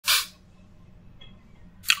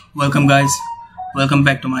Welcome guys, welcome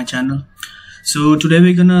back to my channel. So today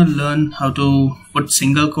we're gonna learn how to put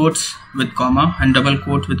single quotes with comma and double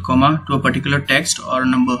quote with comma to a particular text or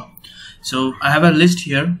number. So I have a list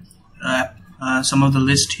here, some of the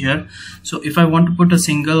list here. So if I want to put a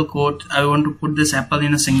single quote, I want to put this apple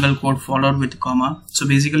in a single quote followed with comma. So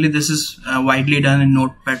basically this is widely done in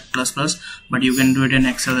Notepad++, but you can do it in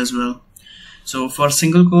Excel as well. So for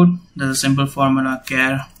single quote, there's a simple formula,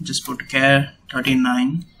 char, just put char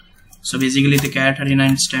 39. So basically the char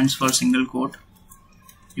 39 stands for single quote.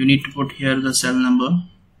 You need to put here the cell number.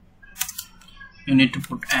 You need to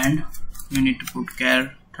put and. You need to put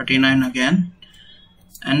char 39 again.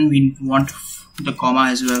 And we want the comma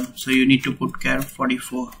as well. So you need to put char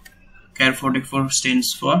 44. Char 44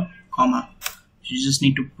 stands for comma. You just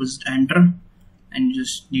need to push enter and you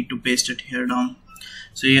just need to paste it here down.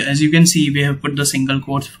 So as you can see, we have put the single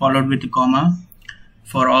quotes followed with the comma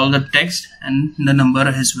for all the text and the number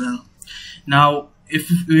as well. Now if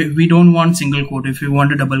we don't want single quote, if we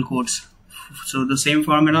want a double quotes, so the same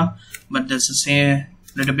formula, but there's a same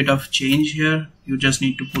little bit of change here. You just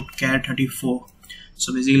need to put char 34.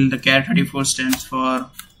 So basically the char 34 stands for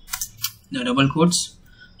the double quotes.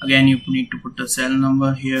 Again you need to put the cell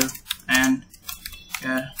number here and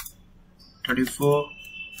char 34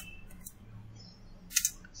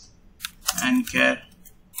 and char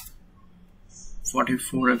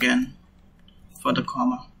 44 again for the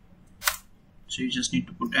comma. So you just need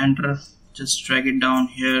to put enter, just drag it down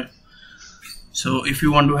here. So if you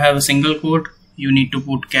want to have a single quote, you need to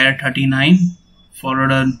put char 39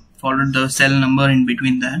 followed the cell number in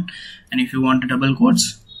between that, and if you want a double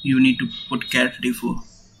quotes, you need to put char 34.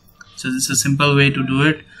 So this is a simple way to do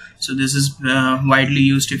it. So this is widely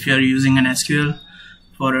used if you are using an SQL.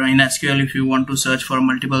 In SQL, if you want to search for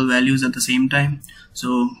multiple values at the same time,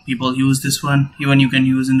 so people use this one. Even you can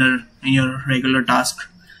use in your regular task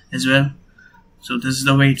as well. So this is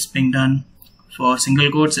the way it's being done. For single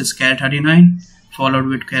quotes, it's char 39 followed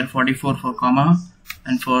with char 44 for comma,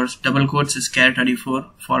 and for double quotes, it's char 34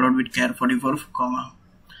 followed with char 44 for comma.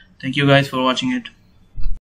 Thank you guys for watching it.